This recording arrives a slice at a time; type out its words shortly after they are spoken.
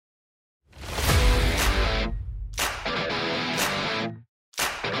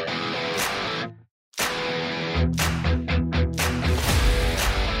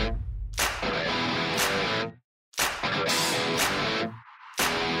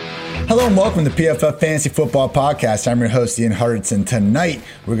Hello and welcome to PFF Fantasy Football Podcast. I'm your host, Ian Hardison. Tonight,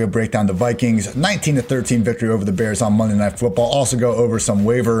 we're going to break down the Vikings' 19-13 victory over the Bears on Monday Night Football. Also go over some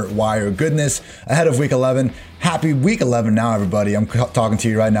waiver wire goodness ahead of Week 11. Happy Week 11 now, everybody. I'm talking to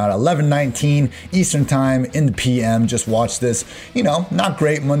you right now at 11:19 Eastern Time in the PM. Just watched this, not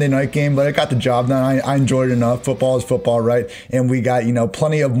great Monday night game, but it got the job done. I enjoyed it enough. Football is football, right? And we got,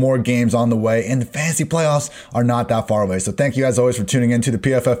 plenty of more games on the way, and the fantasy playoffs are not that far away. So thank you as always for tuning into the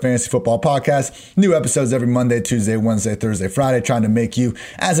PFF Fantasy Football Podcast. New episodes every Monday, Tuesday, Wednesday, Thursday, Friday, trying to make you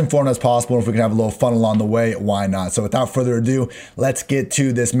as informed as possible. If we can have a little fun along the way, why not? So without further ado, let's get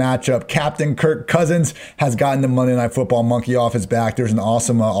to this matchup. Captain Kirk Cousins has gotten the Monday Night Football monkey off his back. There's an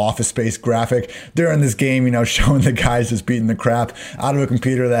awesome Office Space graphic during this game, showing the guys just beating the crap out of a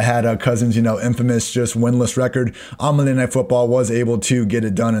computer that had Cousins, infamous just winless record on Monday Night Football, was able to get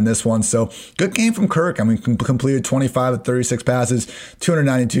it done in this one. So good game from Kirk. Completed 25 of 36 passes,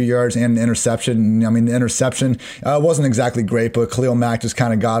 292 yards and an interception. The interception wasn't exactly great, but Khalil Mack just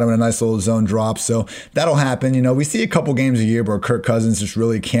kind of got him in a nice little zone drop. So that'll happen. We see a couple games a year where Kirk Cousins just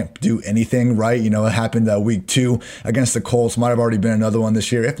really can't do anything right. It happened week 2 against the Colts. Might have already been another one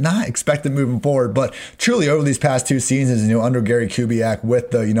this year. If not, expect it moving forward. But truly over these past 2 seasons, under Gary Kubiak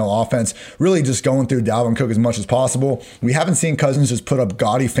with the, offense really just going through Dalvin Cook as much as possible. We haven't seen Cousins just put up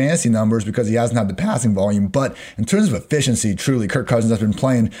gaudy fantasy numbers because he hasn't had the passing volume. But in terms of efficiency, truly, Kirk Cousins has been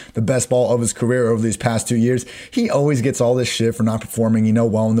playing the best ball of his career over these past 2 years. He always gets all this shit for not performing,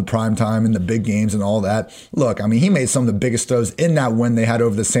 well in the prime time and the big games and all that. Look, he made some of the biggest throws in that win they had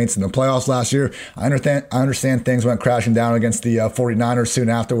over the Saints in the playoffs last year. I understand things went crashing down against the 49ers soon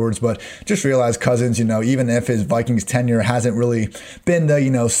afterwards, but just realize Cousins, even if his Vikings tenure hasn't really been the,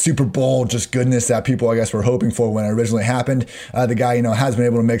 Super Bowl just goodness that people, I guess, were hoping for when it originally happened, the guy, has been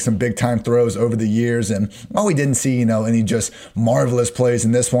able to make some big time throws over the years. And while we didn't see, any just marvelous plays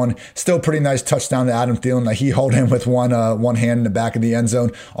in this one, still pretty nice touchdown to Adam Thielen that he hauled in with one hand in the back of the end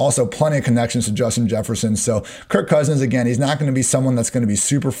zone. Also plenty of connections to Justin Jefferson. So Kirk Cousins, again, he's not going to be someone that's going to be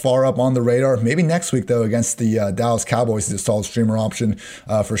super far up on the radar. Maybe next week, though, against the Dallas Cowboys, is a solid streamer option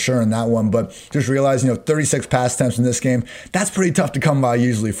for sure in that one. But just realize, 36 pass attempts in this game, that's pretty tough to come by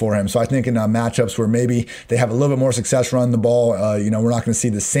usually for him. So I think in matchups where maybe they have a little bit more success running the ball, we're not going to see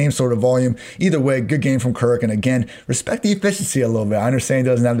the same sort of volume. Either way, good game from Kirk. And again, respect the efficiency a little bit. I understand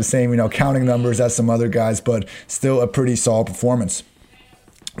he doesn't have the same, counting numbers as some other guys, but still a pretty solid performance.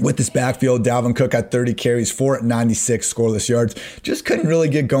 With this backfield, Dalvin Cook had 30 carries, 496 scoreless yards. Just couldn't really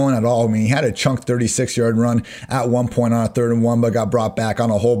get going at all. He had a chunk 36-yard run at one point on a 3rd and 1, but got brought back on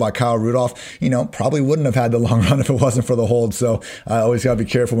a hold by Kyle Rudolph. Probably wouldn't have had the long run if it wasn't for the hold. So I always got to be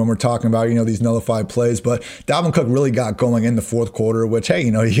careful when we're talking about, these nullified plays. But Dalvin Cook really got going in the 4th quarter, which, hey,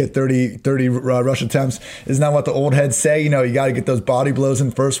 he hit 30 rush attempts. Isn't that what the old heads say? You got to get those body blows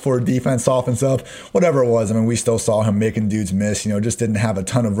in first for defense softens up. Whatever it was, we still saw him making dudes miss. Just didn't have a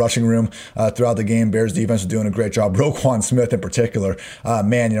ton of rushing room throughout the game. Bears defense was doing a great job. Roquan Smith in particular,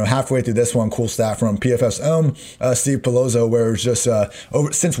 halfway through this one, cool stat from PFF's own Steve Palozzo, where it was just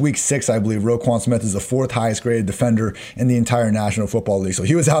since week 6, I believe, Roquan Smith is the 4th highest graded defender in the entire National Football League. So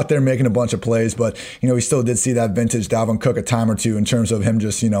he was out there making a bunch of plays, but we still did see that vintage Dalvin Cook a time or two in terms of him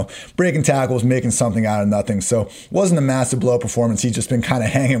just breaking tackles, making something out of nothing. So wasn't a massive blow performance. He's just been kind of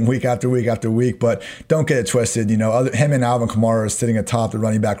hanging week after week after week, but don't get it twisted. Him and Alvin Kamara are sitting atop the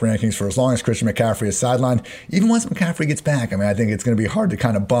running back rankings for as long as Christian McCaffrey is sidelined. Even once McCaffrey gets back, I think it's going to be hard to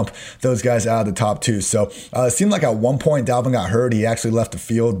kind of bump those guys out of the top 2. So it seemed like at one point Dalvin got hurt. He actually left the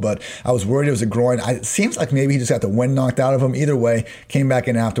field, but I was worried it was a groin. It seems like maybe he just got the wind knocked out of him. Either way, came back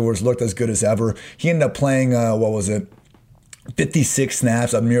in afterwards, looked as good as ever. He ended up playing, 56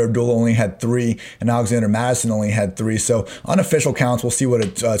 snaps. Amir Abdullah only had 3, and Alexander Madison only had 3. So unofficial counts, we'll see what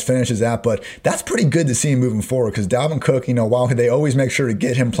it finishes at, but that's pretty good to see moving forward because Dalvin Cook, while they always make sure to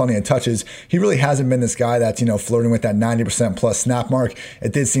get him plenty of touches, he really hasn't been this guy that's, flirting with that 90% plus snap mark.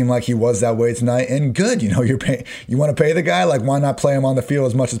 It did seem like he was that way tonight, and good, you want to pay the guy, like why not play him on the field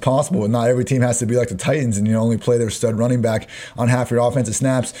as much as possible? Not every team has to be like the Titans and only play their stud running back on half your offensive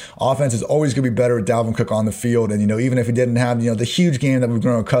snaps. Offense is always going to be better with Dalvin Cook on the field, and even if he didn't have the huge game that we've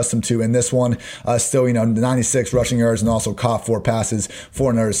grown accustomed to in this one, still 96 rushing yards and also caught 4 passes,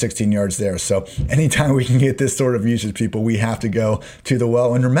 416 yards there. So anytime we can get this sort of usage, people, we have to go to the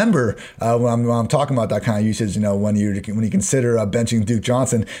well. And remember, when I'm talking about that kind of usage, when you consider benching Duke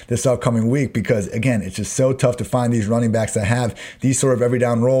Johnson this upcoming week, because again, it's just so tough to find these running backs that have these sort of every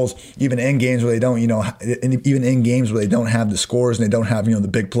down roles, even in games where they don't, even in games where they don't have the scores and they don't have the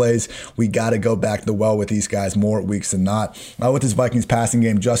big plays. We got to go back to the well with these guys more weeks than not. with his Vikings passing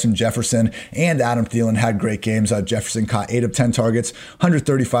game. Justin Jefferson and Adam Thielen had great games. Jefferson caught 8 of 10 targets,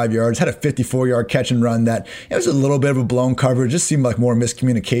 135 yards, had a 54-yard catch and run that it was a little bit of a blown cover. It just seemed like more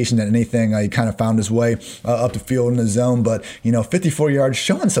miscommunication than anything. He kind of found his way up the field in the zone, but 54 yards,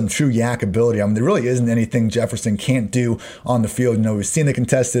 showing some true yak ability. I mean, there really isn't anything Jefferson can't do on the field. We've seen the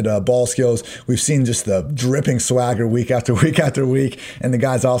contested ball skills. We've seen just the dripping swagger week after week after week, and the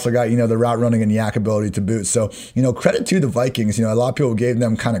guy's also got the route running and yak ability to boot. So credit to the Vikings. A lot of people gave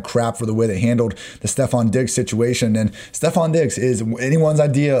them kind of crap for the way they handled the Stephon Diggs situation, and Stephon Diggs is anyone's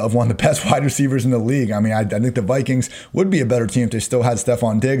idea of one of the best wide receivers in the league. I mean, I think the Vikings would be a better team if they still had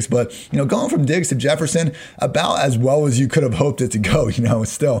Stephon Diggs, but going from Diggs to Jefferson, about as well as you could have hoped it to go.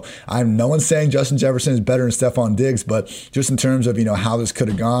 Still, no one's saying Justin Jefferson is better than Stephon Diggs, but just in terms of how this could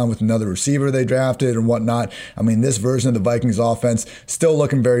have gone with another receiver they drafted and whatnot, I mean, this version of the Vikings offense still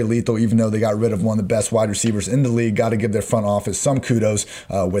looking very lethal, even though they got rid of one of the best wide receivers in the league. Got to give their front office some kudos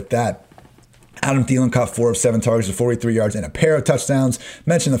with that. Adam Thielen caught 4 of 7 targets for 43 yards and a pair of touchdowns.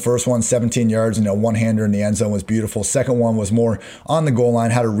 Mentioned the first one, 17 yards, one-hander in the end zone was beautiful. Second one was more on the goal line,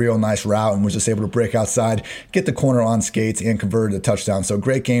 had a real nice route and was just able to break outside, get the corner on skates, and converted a touchdown. So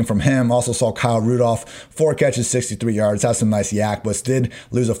great game from him. Also saw Kyle Rudolph, 4 catches, 63 yards, had some nice yak, but did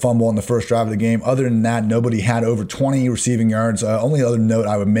lose a fumble in the first drive of the game. Other than that, nobody had over 20 receiving yards. Only other note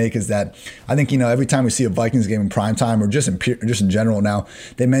I would make is that I think, every time we see a Vikings game in primetime or just in general now,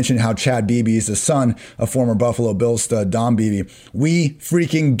 they mention how Chad Beebe is the son of former Buffalo Bills stud Don Beebe. We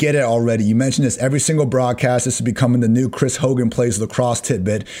freaking get it already. You mention this every single broadcast. This is becoming the new Chris Hogan plays lacrosse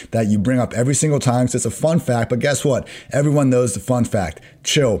tidbit that you bring up every single time because it's a fun fact. But guess what? Everyone knows the fun fact.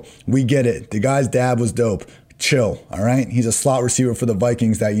 Chill. We get it. The guy's dad was dope. Chill, all right? He's a slot receiver for the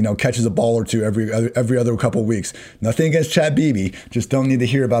Vikings that, catches a ball or two every other couple weeks. Nothing against Chad Beebe. Just don't need to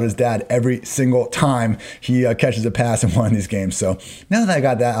hear about his dad every single time he catches a pass in one of these games. So now that I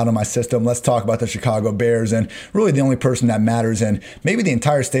got that out of my system, let's talk about the Chicago Bears and really the only person that matters in maybe the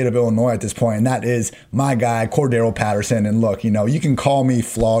entire state of Illinois at this point, and that is my guy, Cordero Patterson. And look, you can call me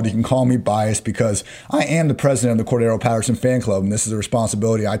flawed, you can call me biased because I am the president of the Cordero Patterson fan club, and this is a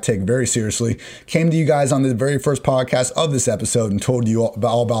responsibility I take very seriously. Came to you guys on the very first podcast of this episode and told you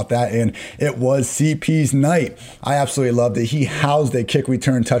all about that, and it was CP's night. I absolutely loved it. He housed a kick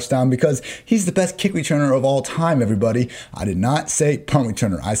return touchdown because he's the best kick returner of all time, everybody. I did not say punt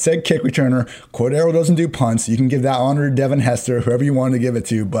returner. I said kick returner. Cordero doesn't do punts. You can give that honor to Devin Hester, whoever you wanted to give it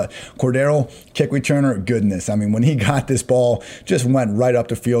to, but Cordero, kick returner, goodness. I mean, when he got this ball, just went right up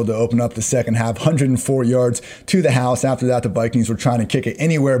the field to open up the second half, 104 yards to the house. After that, the Vikings were trying to kick it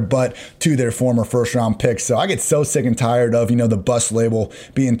anywhere but to their former first-round pick. So I get so sick and tired of, the bust label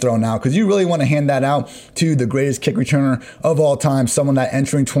being thrown out because you really want to hand that out to the greatest kick returner of all time, someone that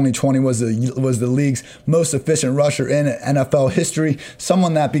entering 2020 was the league's most efficient rusher in NFL history,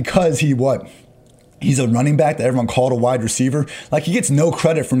 someone that because he's a running back that everyone called a wide receiver. Like, he gets no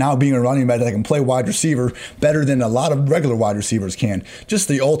credit for now being a running back that can play wide receiver better than a lot of regular wide receivers can. Just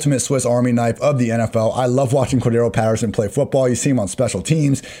the ultimate Swiss Army knife of the NFL. I love watching Cordero Patterson play football. You see him on special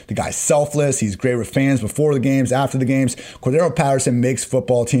teams. The guy's selfless. He's great with fans before the games, after the games. Cordero Patterson makes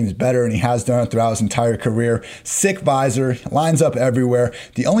football teams better, and he has done it throughout his entire career. Sick visor, lines up everywhere.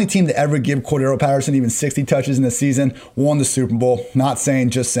 The only team to ever give Cordero Patterson even 60 touches in the season won the Super Bowl. Not saying,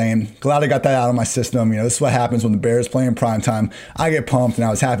 just saying. Glad I got that out of my system. This is what happens when the Bears play in primetime. I get pumped, and I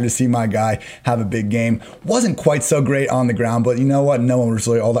was happy to see my guy have a big game. Wasn't quite so great on the ground, but you know what? No one was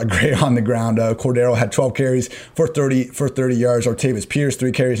really all that great on the ground. Cordero had 12 carries for 30 yards. Artavis Pierce,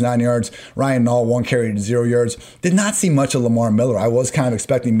 3 carries, 9 yards. Ryan Nall, 1 carry, 0 yards. Did not see much of Lamar Miller. I was kind of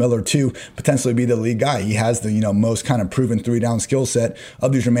expecting Miller to potentially be the lead guy. He has the most kind of proven 3-down skill set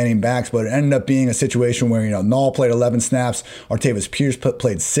of these remaining backs, but it ended up being a situation where Nall played 11 snaps. Artavis Pierce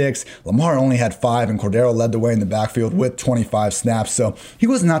played 6. Lamar only had 5, and Cordero led the way in the backfield with 25 snaps. So he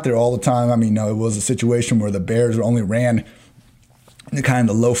wasn't out there all the time. I mean, it was a situation where the Bears only ran the kind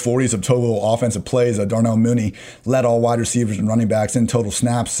of the low 40s of total offensive plays. Darnell Mooney led all wide receivers and running backs in total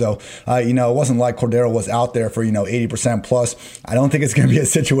snaps. So, it wasn't like Cordero was out there for, 80% plus. I don't think it's going to be a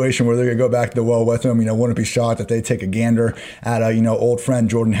situation where they're going to go back to the well with him. Wouldn't be shocked if they take a gander at, old friend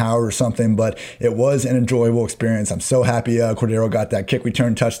Jordan Howard or something, but it was an enjoyable experience. I'm so happy Cordero got that kick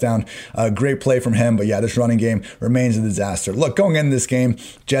return touchdown. Great play from him, but yeah, this running game remains a disaster. Look, going into this game,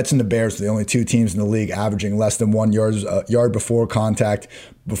 Jets and the Bears are the only two teams in the league averaging less than 1 yard before contact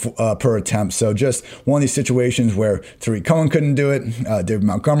per attempt. So just one of these situations where Tariq Cohen couldn't do it, David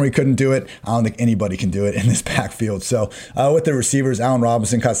Montgomery couldn't do it. I don't think anybody can do it in this backfield. So with the receivers, Allen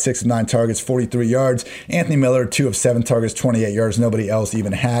Robinson caught 6 of 9 targets, 43 yards. Anthony Miller, 2 of 7 targets, 28 yards. Nobody else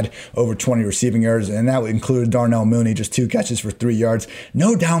even had over 20 receiving yards, and that included Darnell Mooney, just 2 catches for 3 yards.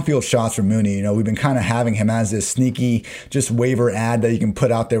 No downfield shots for Mooney. We've been kind of having him as this sneaky, just waiver ad that you can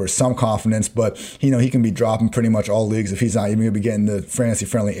put out there with some confidence, but he can be dropping pretty much all leagues if he's not even going to be getting the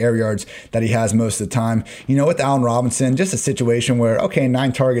fantasy-friendly air yards that he has most of the time. With Allen Robinson, just a situation where, okay,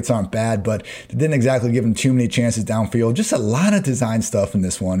 9 targets aren't bad, but they didn't exactly give him too many chances downfield. Just a lot of design stuff in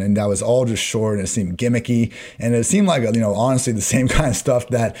this one, and that was all just short, and it seemed gimmicky, and it seemed like, honestly, the same kind of stuff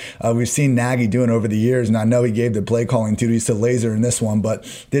that we've seen Nagy doing over the years, and I know he gave the play calling duties to Laser in this one, but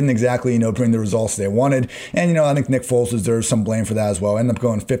didn't exactly, bring the results they wanted, and, I think Nick Foles deserves some blame for that as well. Ended up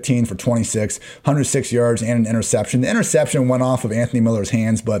going 15 for 26, 106 yards, and an interception. The interception went off of Anthony Miller's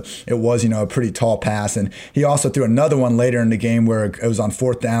hands, but it was, a pretty tall pass, and he also threw another one later in the game where it was on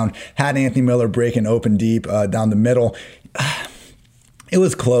 4th down, had Anthony Miller breaking open deep down the middle. It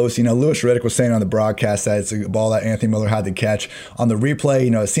was close. Louis Riddick was saying on the broadcast that it's a ball that Anthony Miller had to catch. On the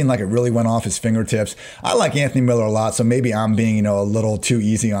replay, it seemed like it really went off his fingertips. I like Anthony Miller a lot, so maybe I'm being, a little too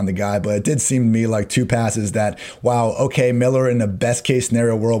easy on the guy, but it did seem to me like 2 passes that, wow, okay, Miller in the best case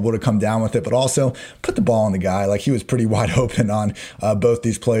scenario world would have come down with it, but also put the ball on the guy. Like, he was pretty wide open on both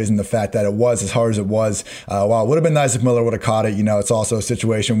these plays, and the fact that it was as hard as it was, while it would have been nice if Miller would have caught it, it's also a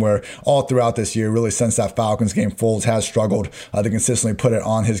situation where all throughout this year, really since that Falcons game, Foles has struggled to consistently put it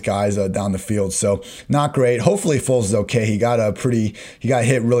on his guys down the field. So not great. Hopefully Foles is okay. He got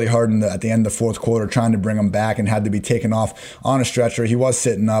hit really hard at the end of the 4th quarter trying to bring him back and had to be taken off on a stretcher. He was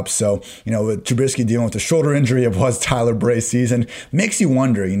sitting up. So, with Trubisky dealing with the shoulder injury, it was Tyler Bray's season. Makes you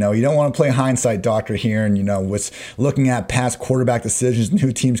wonder, you don't want to play hindsight doctor here and, with looking at past quarterback decisions and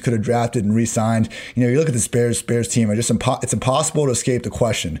who teams could have drafted and re-signed. You look at this Bears team, it's impossible to escape the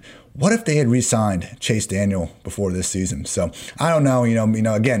question. What if they had re-signed Chase Daniel before this season? So I don't know,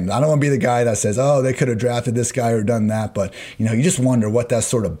 again, I don't want to be the guy that says, oh, they could have drafted this guy or done that. But, you just wonder what that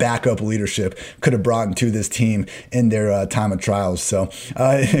sort of backup leadership could have brought into this team in their time of trials. So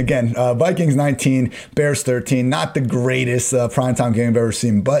again, Vikings 19, Bears 13, not the greatest primetime game I've ever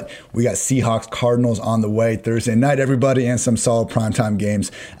seen, but we got Seahawks Cardinals on the way Thursday night, everybody, and some solid primetime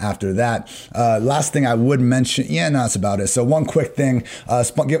games after that. Last thing I would mention, that's about it. So one quick thing,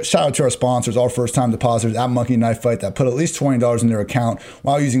 shout out to our sponsors, all first-time depositors at Monkey Knife Fight that put at least $20 in their account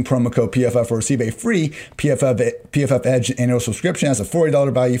while using promo code PFF or receive a free PFF Edge annual subscription. That's a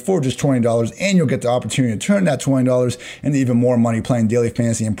 $40 value for just $20, and you'll get the opportunity to turn that $20 into even more money playing daily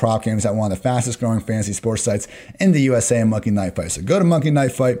fantasy and prop games at one of the fastest-growing fantasy sports sites in the USA, Monkey Knife Fight. So go to Monkey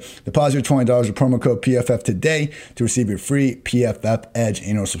Knife Fight, deposit your $20 with promo code PFF today to receive your free PFF Edge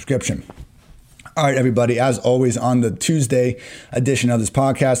annual subscription. All right, everybody, as always, on the Tuesday edition of this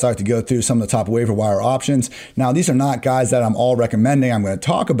podcast, I like to go through some of the top waiver wire options. Now, these are not guys that I'm all recommending. I'm going to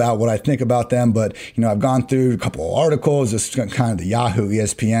talk about what I think about them, but, I've gone through a couple of articles, just kind of the Yahoo,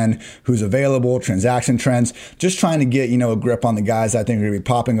 ESPN, who's available, transaction trends, just trying to get, a grip on the guys I think are going to be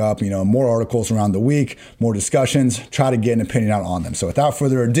popping up, more articles around the week, more discussions, try to get an opinion out on them. So without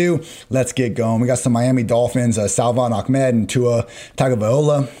further ado, let's get going. We got some Miami Dolphins, Salvon Ahmed and Tua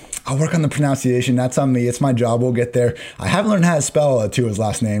Tagovailoa. I'll work on the pronunciation. That's on me. It's my job. We'll get there. I haven't learned how to spell Tua's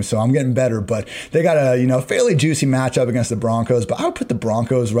last name, so I'm getting better. But they got a fairly juicy matchup against the Broncos. But I would put the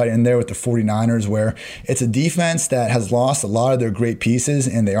Broncos right in there with the 49ers, where it's a defense that has lost a lot of their great pieces,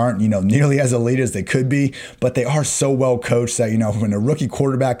 and they aren't nearly as elite as they could be. But they are so well coached that when a rookie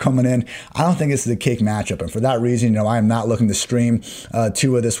quarterback coming in, I don't think it's a cake matchup. And for that reason, I am not looking to stream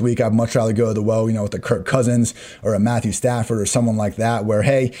Tua this week. I'd much rather go the with a Kirk Cousins or a Matthew Stafford or someone like that, where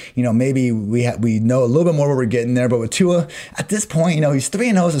hey. Maybe we know a little bit more what we're getting there. But with Tua, at this point, he's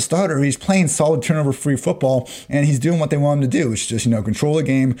 3-0 as a starter. He's playing solid turnover-free football, and he's doing what they want him to do, which is just, control the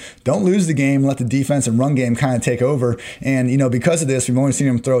game, don't lose the game, let the defense and run game kind of take over. And, because of this, we've only seen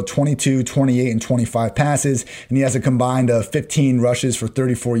him throw 22, 28, and 25 passes, and he has a combined 15 rushes for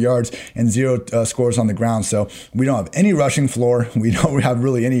 34 yards and 0 scores on the ground. So we don't have any rushing floor. We don't have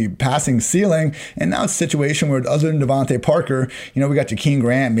really any passing ceiling. And now it's a situation where, other than Devontae Parker, we got Jakeem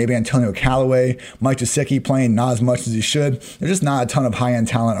Grant, maybe Antonio Callaway, Mike Gesicki playing not as much as he should. There's just not a ton of high-end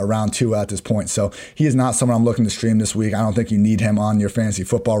talent around Tua at this point. So he is not someone I'm looking to stream this week. I don't think you need him on your fantasy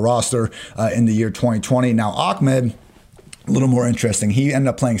football roster in the year 2020. Now, Ahmed, A little more interesting. He ended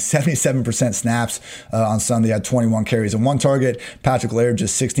up playing 77% snaps on Sunday, had 21 carries and 1 target. Patrick Laird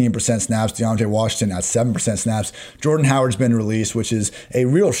just 16% snaps. DeAndre Washington at 7% snaps. Jordan Howard's been released, which is a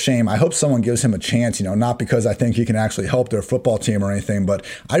real shame. I hope someone gives him a chance, not because I think he can actually help their football team or anything, but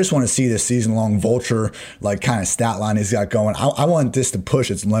I just want to see this season-long vulture kind of stat line he's got going. I want this to push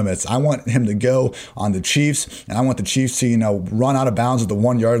its limits. I want him to go on the Chiefs, and I want the Chiefs to, run out of bounds at the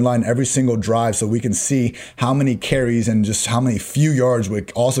 1-yard line every single drive so we can see how many carries and just how many few yards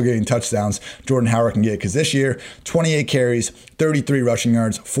with also getting touchdowns Jordan Howard can get. Because this year, 28 carries, 33 rushing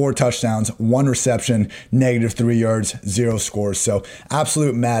yards, 4 touchdowns, 1 reception, -3 yards, 0 scores. So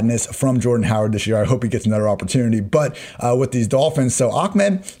absolute madness from Jordan Howard this year. I hope he gets another opportunity. But with these Dolphins, so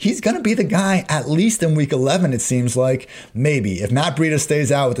Ahmed, he's going to be the guy at least in week 11, it seems like. Maybe. If Matt Breida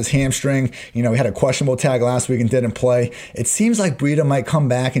stays out with his hamstring, he had a questionable tag last week and didn't play. It seems like Breida might come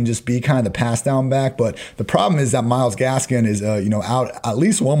back and just be kind of the pass down back. But the problem is that Myles Gaskin is out at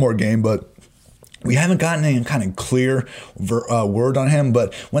least one more game, but we haven't gotten any kind of clear word on him.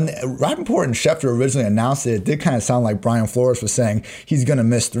 But when Rappaport and Schefter originally announced it did kind of sound like Brian Flores was saying he's going to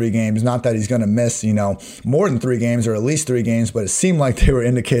miss 3 games. Not that he's going to miss, more than 3 games or at least 3 games, but it seemed like they were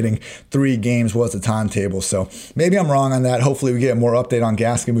indicating 3 games was the timetable. So maybe I'm wrong on that. Hopefully we get more update on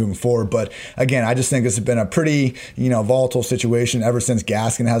Gaskin moving forward. But again, I just think this has been a pretty, volatile situation ever since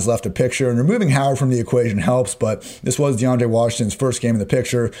Gaskin has left the picture. And removing Howard from the equation helps, but this was DeAndre Washington's first game in the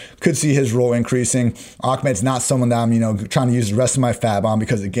picture. Could see his role increasing. Ahmed's not someone that I'm, trying to use the rest of my fab on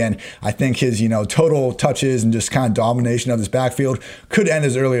because, again, I think his, total touches and just kind of domination of this backfield could end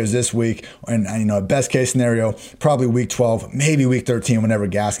as early as this week. And, best case scenario, probably week 12, maybe week 13 whenever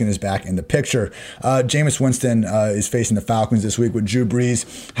Gaskin is back in the picture. Jameis Winston is facing the Falcons this week with Drew Brees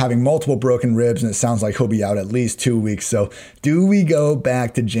having multiple broken ribs, and it sounds like he'll be out at least 2 weeks. So do we go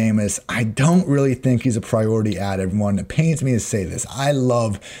back to Jameis? I don't really think he's a priority at everyone. It pains me to say this. I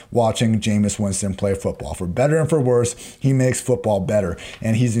love watching Jameis Winston play football. For better and for worse, he makes football better.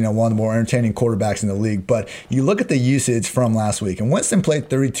 And he's, one of the more entertaining quarterbacks in the league. But you look at the usage from last week, and Winston played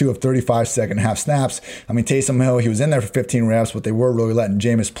 32 of 35 second half snaps. Taysom Hill, he was in there for 15 reps, but they were really letting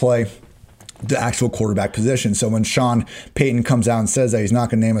Jameis play the actual quarterback position. So when Sean Payton comes out and says that he's not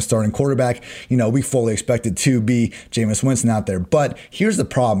going to name a starting quarterback, we fully expected to be Jameis Winston out there. But here's the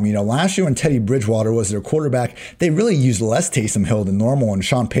problem. Last year when Teddy Bridgewater was their quarterback, they really used less Taysom Hill than normal. And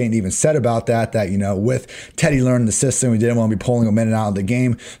Sean Payton even said about that, with Teddy learning the system, we didn't want to be pulling him in and out of the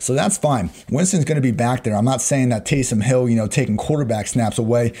game. So that's fine. Winston's going to be back there. I'm not saying that Taysom Hill, taking quarterback snaps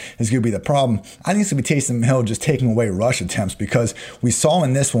away is going to be the problem. I think it's going to be Taysom Hill just taking away rush attempts, because we saw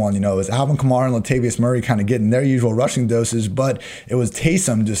in this one, as Alvin Kamara and Latavius Murray kind of getting their usual rushing dosage, but it was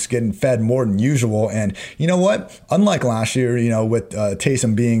Taysom just getting fed more than usual. And you know what? Unlike last year, with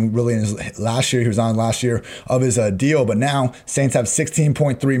Taysom being really in his last year, he was on last year of his deal, but now Saints have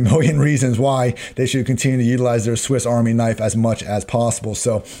 16.3 million reasons why they should continue to utilize their Swiss Army knife as much as possible.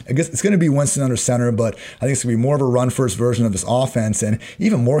 So I guess it's going to be Winston under center, but I think it's going to be more of a run-first version of this offense. And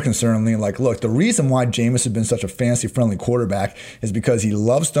even more concerningly, look, the reason why Jameis has been such a fantasy-friendly quarterback is because he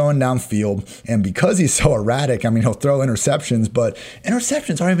loves throwing downfield. And because he's so erratic, he'll throw interceptions, but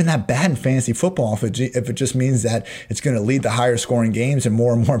interceptions aren't even that bad in fantasy football if it just means that it's going to lead to higher scoring games and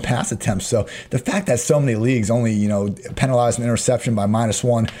more pass attempts. So the fact that so many leagues only, penalize an interception by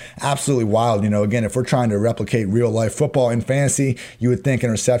 -1, absolutely wild. Again, if we're trying to replicate real life football in fantasy, you would think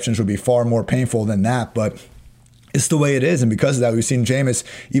interceptions would be far more painful than that, but it's the way it is. And because of that, we've seen Jameis,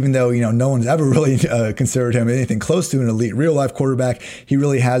 even though, no one's ever really considered him anything close to an elite real life quarterback, he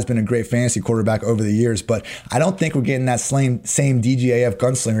really has been a great fantasy quarterback over the years. But I don't think we're getting that same DGAF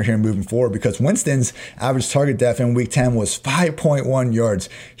gunslinger here moving forward, because Winston's average target depth in week 10 was 5.1 yards.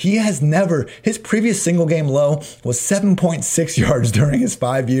 He has never, his previous single game low was 7.6 yards during his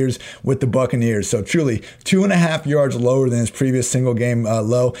 5 years with the Buccaneers. So truly 2.5 yards lower than his previous single game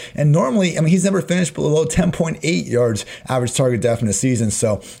low. And normally, he's never finished below 10.8 yards average target depth in the season.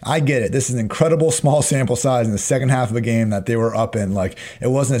 So I get it. This is an incredible small sample size in the second half of a game that they were up in.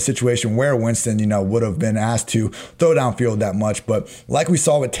 It wasn't a situation where Winston, would have been asked to throw downfield that much. But like we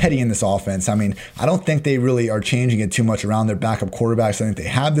saw with Teddy in this offense, I don't think they really are changing it too much around their backup quarterbacks. I think they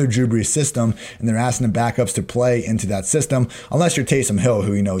have their Drew Brees system, and they're asking the backups to play into that system, unless you're Taysom Hill,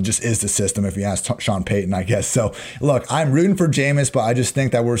 who, just is the system, if you ask Sean Payton, I guess. So look, I'm rooting for Jameis, but I just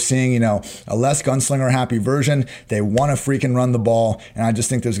think that we're seeing, a less gunslinger happy version. They want to freaking run the ball, and I just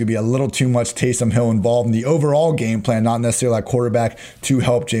think there's going to be a little too much Taysom Hill involved in the overall game plan, not necessarily like quarterback, to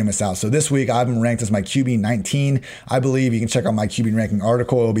help Jameis out. So this week, I've been ranked as my QB 19. I believe you can check out my QB ranking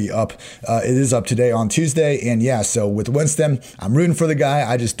article. It'll be up. It is up today on Tuesday. And yeah, so with Winston, I'm rooting for the guy.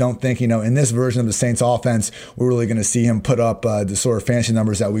 I just don't think, in this version of the Saints offense, we're really going to see him put up the sort of fantasy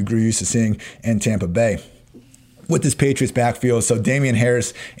numbers that we grew used to seeing in Tampa Bay. With this Patriots backfield, so Damian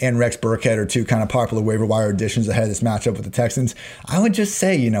Harris and Rex Burkhead are two kind of popular waiver wire additions ahead of this matchup with the Texans. I would just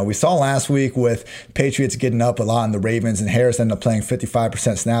say, we saw last week with Patriots getting up a lot in the Ravens, and Harris ended up playing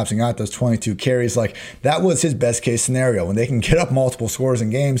 55% snaps and got those 22 carries. Like, that was his best case scenario. When they can get up multiple scores in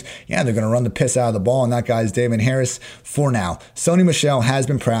games, they're going to run the piss out of the ball, and that guy is Damian Harris for now. Sony Michel has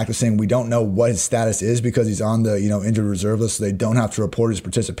been practicing. We don't know what his status is because he's on the injured reserve list, so they don't have to report his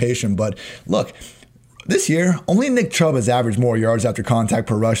participation. But look, this year, only Nick Chubb has averaged more yards after contact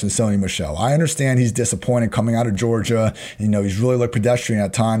per rush than Sony Michel. I understand he's disappointed coming out of Georgia. He's really looked pedestrian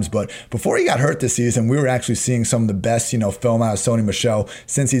at times, but before he got hurt this season, we were actually seeing some of the best, film out of Sony Michel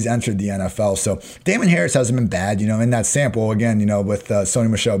since he's entered the NFL. So Damon Harris hasn't been bad, in that sample, again, with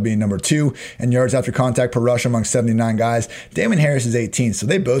Sony Michel being number 2 in yards after contact per rush among 79 guys. Damon Harris is 18, so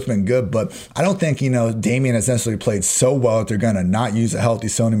they've both been good, but I don't think, Damien has necessarily played so well that they're going to not use a healthy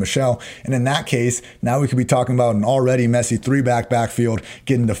Sony Michel. And in that case, now we could be talking about an already messy 3-back backfield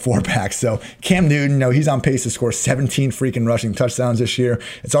getting to 4-back. So Cam Newton, he's on pace to score 17 freaking rushing touchdowns this year.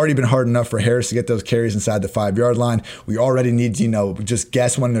 It's already been hard enough for Harris to get those carries inside the 5-yard line. We already need to, just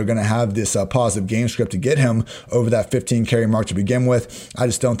guess when they're going to have this positive game script to get him over that 15 carry mark to begin with. I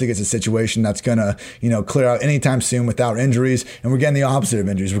just don't think it's a situation that's going to, clear out anytime soon without injuries. And we're getting the opposite of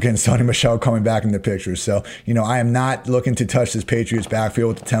injuries. We're getting Sony Michel coming back in the picture. So, I am not looking to touch this Patriots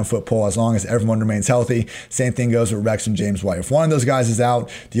backfield with the 10-foot pole as long as everyone remains healthy. Same thing goes with Rex and James White. If one of those guys is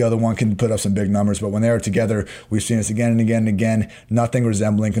out, the other one can put up some big numbers. But when they are together, we've seen this again and again and again, nothing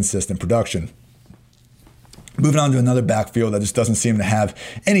resembling consistent production. Moving on to another backfield that just doesn't seem to have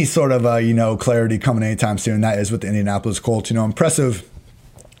any sort of, clarity coming anytime soon. That is with the Indianapolis Colts. Impressive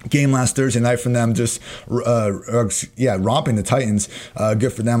game last Thursday night from them, just romping the Titans.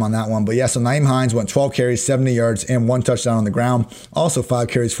 Good for them on that one. But so Nyheim Hines went 12 carries, 70 yards, and 1 touchdown on the ground. Also 5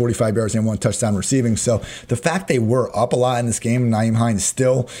 carries, 45 yards, and 1 touchdown receiving. So the fact they were up a lot in this game, and Nyheim Hines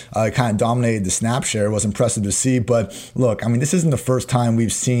still kind of dominated the snap share, was impressive to see. But look, this isn't the first time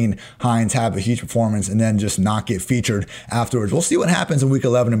we've seen Hines have a huge performance and then just not get featured afterwards. We'll see what happens in week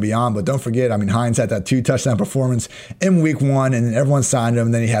 11 and beyond. But don't forget, Hines had that 2 touchdown performance in week 1, and everyone signed him.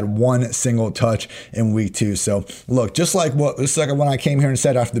 And then he had 1 single touch in week 2. So look, just like when I came here and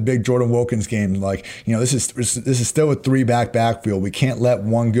said after the big Jordan Wilkins game, this is still a 3-back backfield. We can't let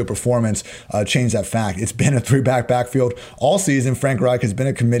one good performance change that fact. It's been a 3-back backfield all season. Frank Reich has been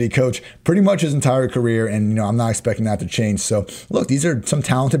a committee coach pretty much his entire career, and I'm not expecting that to change. So look, these are some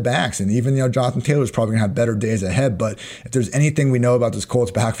talented backs, and even Jonathan Taylor is probably gonna have better days ahead. But if there's anything we know about this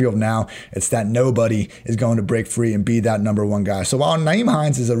Colts backfield now, it's that nobody is going to break free and be that number 1 guy. So while Nyheim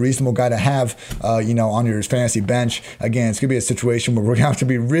Hines is a reasonable guy to have, on your fantasy bench, again, it's going to be a situation where we're going to have to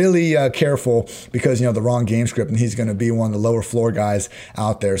be really careful because, the wrong game script, and he's going to be one of the lower floor guys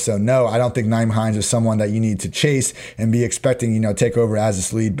out there. So no, I don't think Nyheim Hines is someone that you need to chase and be expecting, take over as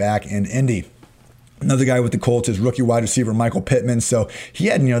this lead back in Indy. Another guy with the Colts is rookie wide receiver Michael Pittman. So he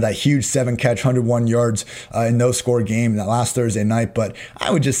had, that huge 7-catch, 101 yards in no-score game that last Thursday night. But I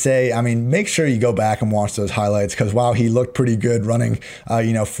would just say, make sure you go back and watch those highlights because while he looked pretty good running,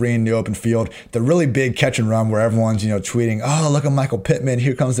 free in the open field, the really big catch and run where everyone's, tweeting, oh, look at Michael Pittman,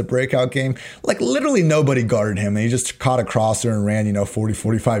 here comes the breakout game. Like literally nobody guarded him. And he just caught a crosser and ran, 40,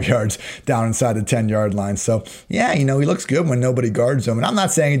 45 yards down inside the 10-yard line. So yeah, he looks good when nobody guards him. And I'm not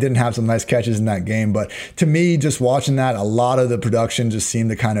saying he didn't have some nice catches in that game. But to me, just watching that, a lot of the production just seemed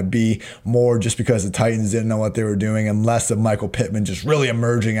to kind of be more just because the Titans didn't know what they were doing and less of Michael Pittman just really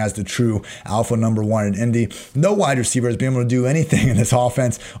emerging as the true alpha number 1 in Indy. No wide receiver has been able to do anything in this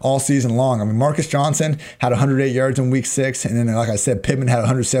offense all season long. Marcus Johnson had 108 yards in week 6. And then, like I said, Pittman had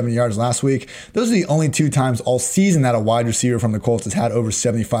 170 yards last week. Those are the only 2 times all season that a wide receiver from the Colts has had over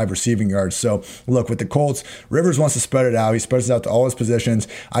 75 receiving yards. So look, with the Colts, Rivers wants to spread it out. He spreads it out to all his positions.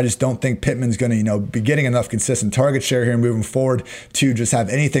 I just don't think Pittman's going to, be getting enough consistent target share here moving forward to just have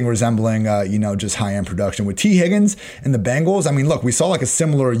anything resembling, just high-end production. With T. Higgins and the Bengals, look, we saw like a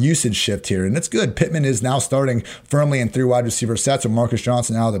similar usage shift here, and it's good. Pittman is now starting firmly in 3 wide receiver sets with Marcus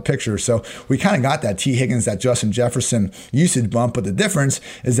Johnson out of the picture. So we kind of got that T. Higgins, that Justin Jefferson usage bump, but the difference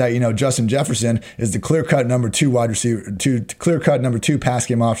is that, Justin Jefferson is the clear-cut number 2 wide receiver, clear-cut number 2 pass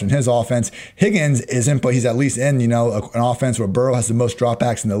game option in his offense. Higgins isn't, but he's at least in, an offense where Burrow has the most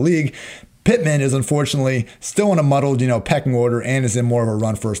dropbacks in the league. Pittman is unfortunately still in a muddled, pecking order and is in more of a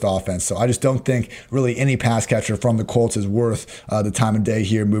run-first offense. So I just don't think really any pass catcher from the Colts is worth the time of day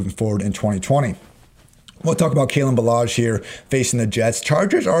here moving forward in 2020. We'll talk about Kalen Ballage here facing the Jets.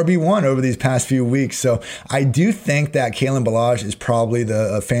 Chargers RB1 over these past few weeks. So I do think that Kalen Ballage is probably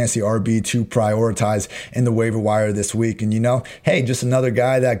the fantasy RB to prioritize in the waiver wire this week. And hey, just another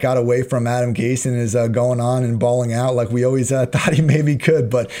guy that got away from Adam Gase and is going on and balling out like we always thought he maybe could.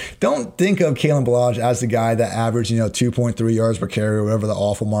 But don't think of Kalen Ballage as the guy that averaged, 2.3 yards per carry or whatever the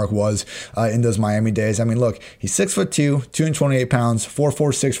awful mark was in those Miami days. I mean, look, he's 6'2", 228 pounds,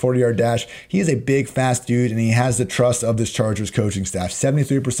 4.46 40-yard dash. He is a big, fast dude, and he has the trust of this Chargers coaching staff.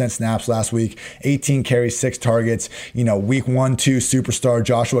 73% snaps last week, 18 carries, 6 targets. Week 1-2 superstar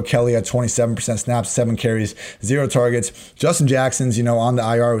Joshua Kelly had 27% snaps, 7 carries, 0 targets. Justin Jackson's, on the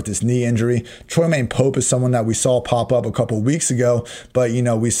IR with this knee injury. Troymaine Pope is someone that we saw pop up a couple of weeks ago, but,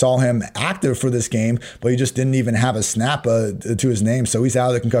 we saw him active for this game, but he just didn't even have a snap to his name, so he's out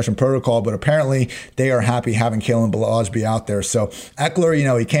of the concussion protocol, but apparently they are happy having Kalen Ballage be out there. So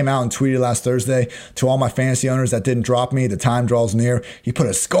Eckler, he came out and tweeted last Thursday to all my fantasy owners that didn't drop me. The time draws near. He put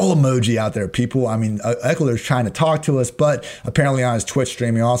a skull emoji out there, people. I mean, Eckler's trying to talk to us, but apparently on his Twitch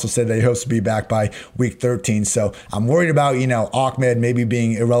stream, he also said that he hopes to be back by week 13. So I'm worried about, Ahmed maybe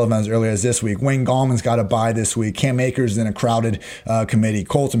being irrelevant as early as this week. Wayne Gallman's got a bye this week. Cam Akers is in a crowded committee.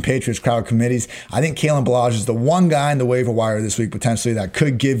 Colts and Patriots crowded committees. I think Kalen Ballage is the one guy in the waiver wire this week potentially that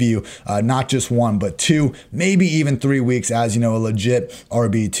could give you not just 1, but 2, maybe even 3 weeks as, a legit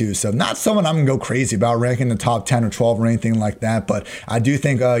RB2. So not someone I'm going to go crazy about ranking the top 10 or 12 or anything like that. But I do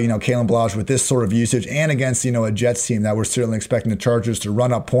think, Kalen Ballage with this sort of usage and against, a Jets team that we're certainly expecting the Chargers to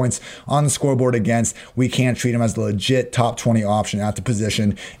run up points on the scoreboard against, we can't treat him as the legit top 20 option at the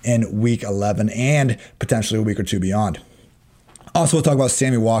position in week 11 and potentially a week or 2 beyond. Also, we'll talk about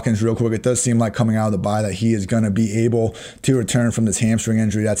Sammy Watkins real quick. It does seem like coming out of the bye that he is going to be able to return from this hamstring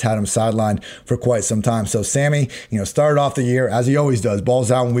injury that's had him sidelined for quite some time. So Sammy, started off the year as he always does.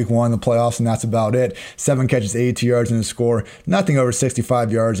 Balls out in week 1 in the playoffs, and that's about it. 7 catches, 82 yards in the score. Nothing over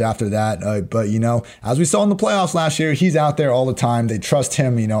 65 yards after that. But, as we saw in the playoffs last year, he's out there all the time. They trust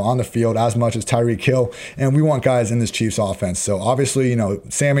him, on the field as much as Tyreek Hill. And we want guys in this Chiefs offense. So obviously,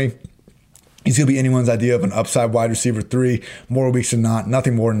 Sammy, he's going to be anyone's idea of an upside wide receiver 3, more weeks than not,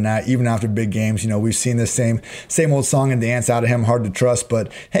 nothing more than that, even after big games. We've seen this same old song and dance out of him, hard to trust.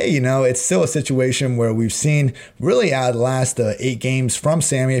 But hey, it's still a situation where we've seen really out of the last 8 games from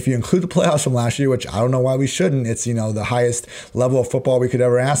Sammy, if you include the playoffs from last year, which I don't know why we shouldn't. It's, the highest level of football we could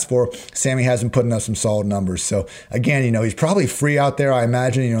ever ask for. Sammy has been putting up some solid numbers. So again, he's probably free out there, I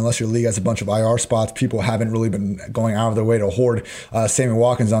imagine, unless your league has a bunch of IR spots. People haven't really been going out of their way to hoard Sammy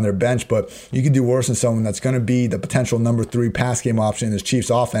Watkins on their bench, but you can do worse than someone that's going to be the potential number 3 pass game option in this Chiefs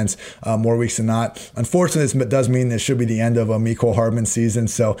offense more weeks than not. Unfortunately, this does mean this should be the end of a Mecole Hardman season.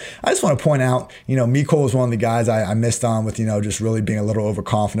 So I just want to point out, Mecole was one of the guys I missed on with, just really being a little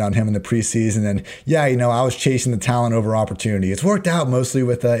overconfident on him in the preseason. And yeah, I was chasing the talent over opportunity. It's worked out mostly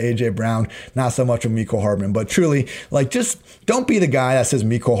with A.J. Brown, not so much with Mecole Hardman. But truly, just don't be the guy that says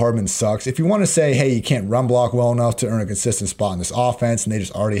Mecole Hardman sucks. If you want to say, hey, you can't run block well enough to earn a consistent spot in this offense, and they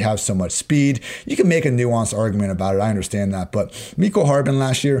just already have so much speed, you can make a nuanced argument about it. I understand that. But Mecole Hardman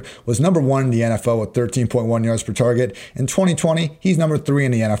last year was number 1 in the NFL with 13.1 yards per target. In 2020, he's number 3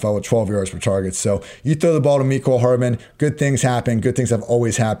 in the NFL with 12 yards per target. So you throw the ball to Mecole Hardman, good things happen. Good things have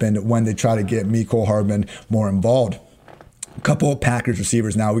always happened when they try to get Mecole Hardman more involved. A couple of Packers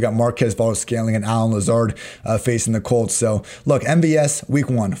receivers now. We got Marquez Valdes-Scantling and Allen Lazard facing the Colts. So, look, MVS, week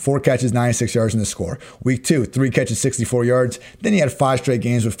 1, 4 catches, 96 yards in the score. Week 2, 3 catches, 64 yards. Then he had 5 straight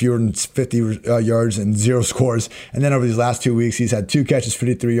games with fewer than 50 yards and 0 scores. And then over these last 2 weeks, he's had 2 catches,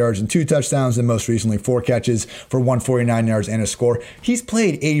 53 yards, and 2 touchdowns. And most recently, 4 catches for 149 yards and a score. He's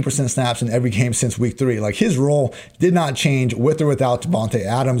played 80% snaps in every game since week 3. His role did not change with or without Devontae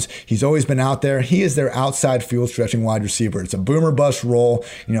Adams. He's always been out there. He is their outside field stretching wide receiver. It's a boomer bust role.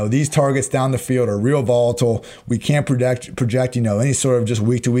 These targets down the field are real volatile. We can't project any sort of just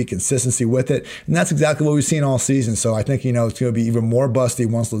week to week consistency with it. And that's exactly what we've seen all season. So I think, it's going to be even more busty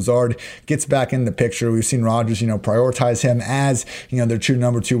once Lazard gets back in the picture. We've seen Rodgers, prioritize him as, their true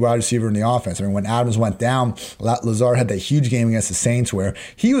number 2 wide receiver in the offense. I mean, when Adams went down, Lazard had that huge game against the Saints where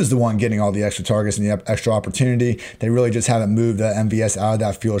he was the one getting all the extra targets and the extra opportunity. They really just haven't moved MVS out of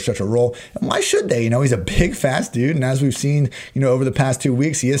that field stretch of role. And why should they? He's a big, fast dude. And as we've seen seen, over the past 2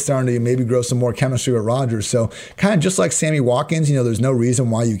 weeks, he is starting to maybe grow some more chemistry with Rodgers. So kind of just like Sammy Watkins, there's no reason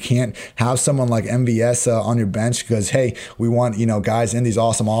why you can't have someone like MVS on your bench because, hey, we want, guys in these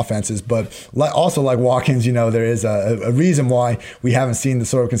awesome offenses. But also like Watkins, there is a reason why we haven't seen the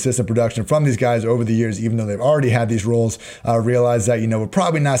sort of consistent production from these guys over the years, even though they've already had these roles. Realize that, we're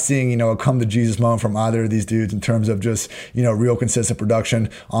probably not seeing, a come to Jesus moment from either of these dudes in terms of just, real consistent production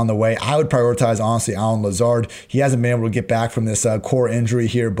on the way. I would prioritize, honestly, Allen Lazard. He hasn't been able to get back from this core injury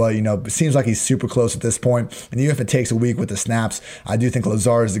here, but, it seems like he's super close at this point. And even if it takes a week with the snaps, I do think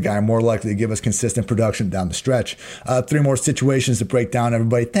Lazard is the guy more likely to give us consistent production down the stretch. 3 more situations to break down,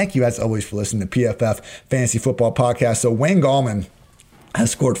 everybody. Thank you, as always, for listening to PFF Fantasy Football Podcast. So Wayne Gallman has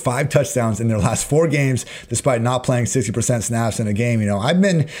scored 5 touchdowns in their last 4 games, despite not playing 60% snaps in a game. I've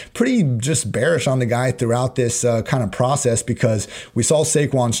been pretty just bearish on the guy throughout this kind of process because we saw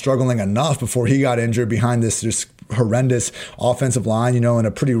Saquon struggling enough before he got injured behind this just horrendous offensive line, and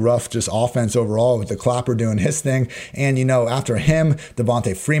a pretty rough just offense overall with the Clapper doing his thing. And, after him,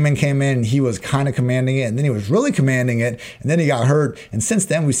 Devontae Freeman came in and he was kind of commanding it, and then he was really commanding it, and then he got hurt. And since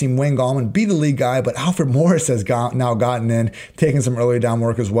then, we've seen Wayne Gallman be the lead guy, but Alfred Morris has now gotten in, taking some early down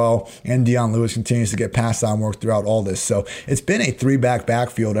work as well, and Deion Lewis continues to get pass down work throughout all this. So it's been a 3-back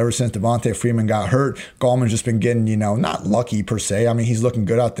backfield ever since Devontae Freeman got hurt. Gallman's just been getting, not lucky per se. I mean, he's looking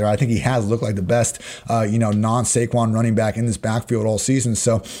good out there. I think he has looked like the best, non-Saquon running back in this backfield all season.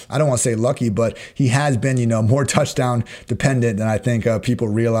 So I don't want to say lucky, but he has been, more touchdown dependent than I think people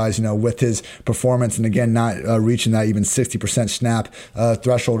realize, with his performance. And again, not reaching that even 60% snap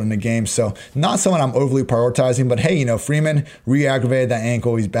threshold in the game. So not someone I'm overly prioritizing, but hey, Freeman re-aggravated that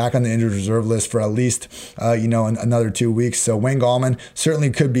ankle. He's back on the injured reserve list for at least, another 2 weeks. So Wayne Gallman certainly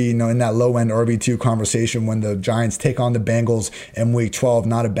could be, in that low end RB2 conversation when the Giants take on the Bengals in week 12.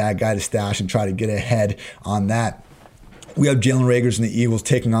 Not a bad guy to stash and try to get ahead on that. We have Jalen Reagor and the Eagles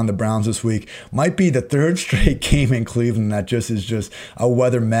taking on the Browns this week. Might be the 3rd straight game in Cleveland that just is just a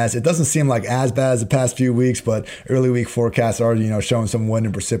weather mess. It doesn't seem like as bad as the past few weeks, but early week forecasts are, showing some wind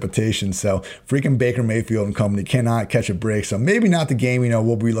and precipitation. So freaking Baker Mayfield and company cannot catch a break. So maybe not the game,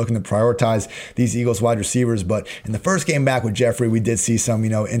 we'll be looking to prioritize these Eagles wide receivers. But in the first game back with Jeffrey, we did see some,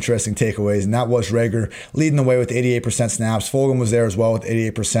 interesting takeaways. And that was Reagor leading the way with 88% snaps. Fulgham was there as well with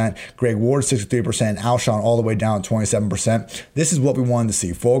 88%. Greg Ward, 63%. Alshon all the way down at 27%. This is what we wanted to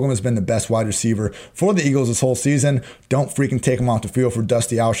see. Fulgham has been the best wide receiver for the Eagles this whole season. Don't freaking take him off the field for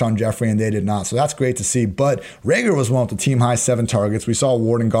Dusty, Alshon Jeffrey, and they did not. So that's great to see. But Reagor was one with the team high 7 targets. We saw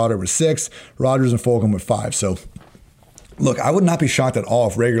Ward and Goddard with 6, Rodgers and Fulgham with 5. So look, I would not be shocked at all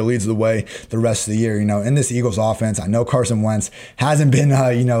if Reagor leads the way the rest of the year. In this Eagles offense, I know Carson Wentz hasn't been,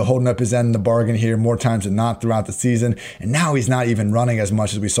 holding up his end in the bargain here more times than not throughout the season. And now he's not even running as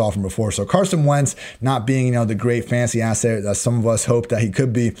much as we saw from before. So Carson Wentz not being, the great fancy asset that some of us hoped that he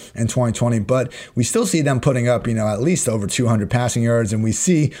could be in 2020. But we still see them putting up, at least over 200 passing yards. And we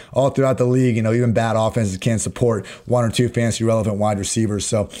see all throughout the league, even bad offenses can support 1 or 2 fantasy relevant wide receivers.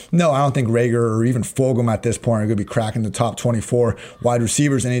 So no, I don't think Reagor or even Fulgham at this point are going to be cracking the top 24 wide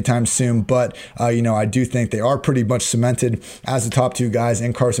receivers anytime soon, but I do think they are pretty much cemented as the top 2 guys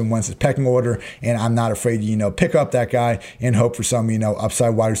in Carson Wentz's pecking order, and I'm not afraid to pick up that guy and hope for some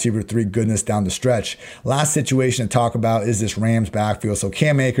upside wide receiver 3 goodness down the stretch. Last situation to talk about is this Rams backfield. So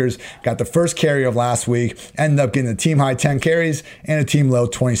Cam Akers got the first carry of last week, ended up getting a team high 10 carries and a team low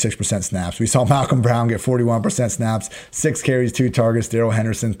 26% snaps. We saw Malcolm Brown get 41% snaps, 6 carries, 2 targets. Darrell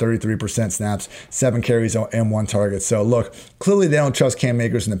Henderson 33% snaps, 7 carries and 1 target. So look, clearly they don't trust Cam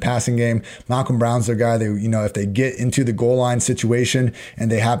Akers in the passing game. Malcolm Brown's their guy. They, if they get into the goal line situation and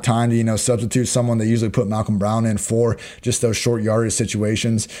they have time to, substitute someone, they usually put Malcolm Brown in for just those short yardage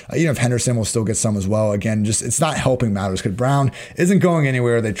situations. Even if Henderson will still get some as well. Again, just it's not helping matters because Brown isn't going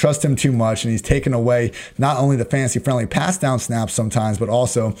anywhere. They trust him too much, and he's taken away not only the fantasy-friendly pass down snaps sometimes, but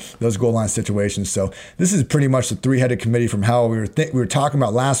also those goal line situations. So this is pretty much the 3-headed committee from hell. We were talking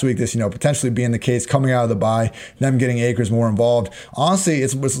about last week. This, potentially being the case coming out of the bye, them getting Akers more involved. Honestly,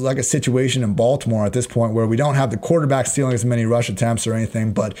 it was like a situation in Baltimore at this point where we don't have the quarterback stealing as many rush attempts or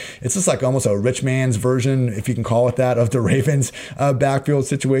anything, but it's just like almost a rich man's version, if you can call it that, of the Ravens backfield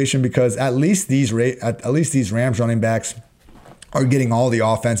situation, because at least these Rams running backs are getting all the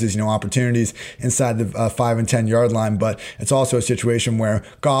offenses, opportunities inside the 5 and 10 yard line. But it's also a situation where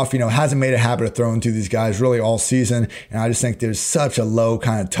Goff, hasn't made a habit of throwing to these guys really all season. And I just think there's such a low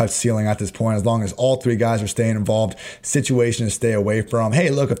kind of touch ceiling at this point. As long as all three guys are staying involved, situation to stay away from. Hey,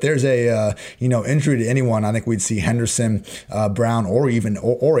 look, if there's a, injury to anyone, I think we'd see Henderson, Brown, or even,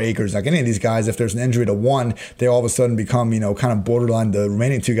 or Akers, like any of these guys, if there's an injury to one, they all of a sudden become, kind of borderline. The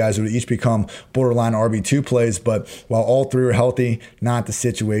remaining two guys would each become borderline RB2 plays. But while all three are healthy, not the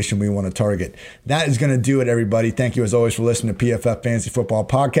situation we want to target. That is going to do it, everybody. Thank you as always for listening to PFF Fantasy Football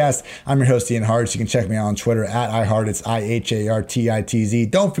Podcast. I'm your host, Ian Hartitz. You can check me out on Twitter at iHart. It's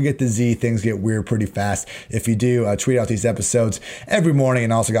IHARTITZ. Don't forget the Z. Things get weird pretty fast. If you do, tweet out these episodes every morning,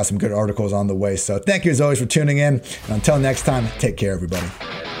 and also got some good articles on the way. So thank you as always for tuning in. And until next time, take care, everybody.